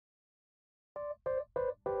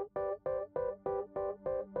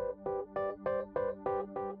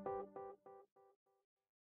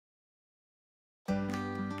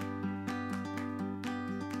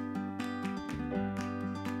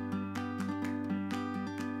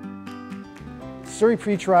Surrey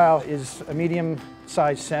Pretrial is a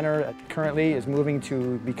medium-sized center that currently is moving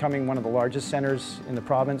to becoming one of the largest centers in the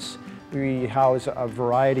province. We house a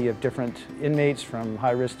variety of different inmates from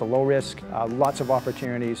high risk to low risk, lots of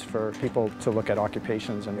opportunities for people to look at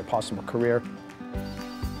occupations and a possible career.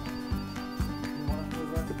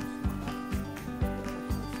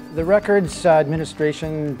 The Records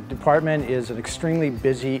Administration Department is an extremely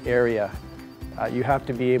busy area. You have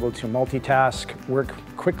to be able to multitask, work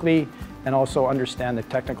quickly, and also understand the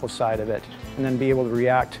technical side of it, and then be able to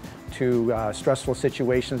react to stressful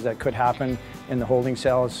situations that could happen in the holding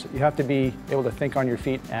cells. You have to be able to think on your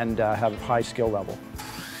feet and have a high skill level.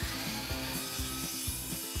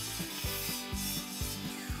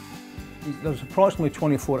 There's approximately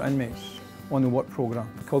 24 inmates on the work programme.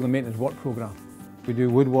 We call the maintenance work programme. We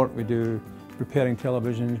do woodwork, we do repairing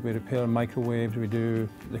televisions, we repair microwaves, we do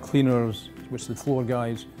the cleaners, which are the floor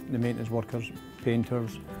guys, the maintenance workers,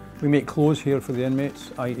 painters. We make clothes here for the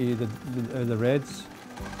inmates, i.e. the reds.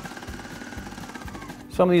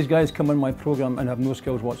 Some of these guys come in my programme and have no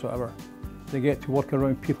skills whatsoever. They get to work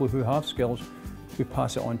around people who have skills, who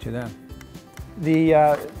pass it on to them.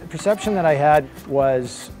 The perception that I had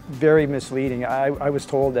was very misleading. I was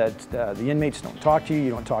told that the inmates don't talk to you,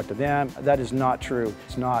 you don't talk to them. That is not true.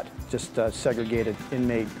 It's not just a segregated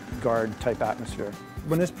inmate guard type atmosphere.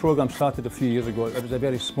 When this programme started a few years ago, it was a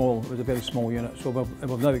very small unit, so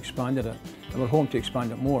we've now expanded it, and we're hoping to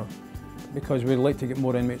expand it more, because we'd like to get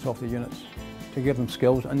more inmates off the units, to give them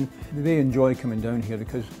skills, and they enjoy coming down here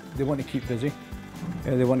because they want to keep busy,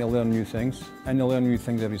 they want to learn new things, and they learn new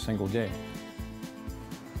things every single day.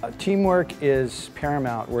 Teamwork is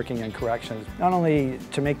paramount working in corrections, not only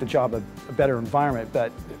to make the job a better environment,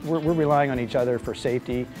 but we're relying on each other for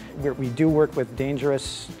safety. We do work with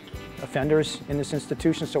dangerous offenders in this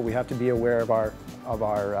institution, so we have to be aware of our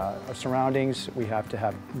surroundings. We have to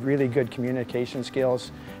have really good communication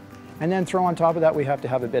skills, and then throw on top of that, we have to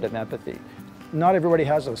have a bit of empathy. Not everybody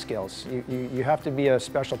has those skills. You have to be a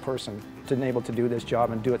special person to be able to do this job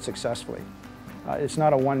and do it successfully. It's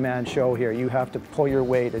not a one-man show here. You have to pull your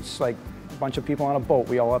weight. It's like a bunch of people on a boat.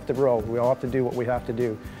 We all have to row. We all have to do what we have to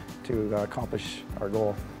do to accomplish our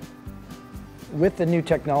goal. With the new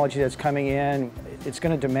technology that's coming in, it's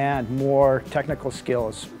going to demand more technical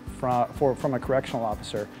skills from a correctional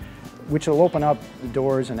officer, which will open up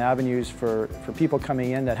doors and avenues for people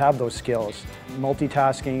coming in that have those skills.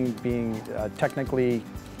 Multitasking, being technically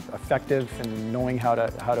effective and knowing how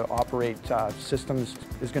to operate systems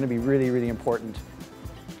is going to be really, really important.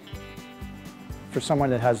 For someone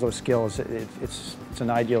that has those skills, it's an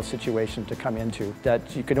ideal situation to come into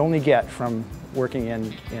that you could only get from working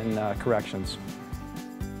in corrections.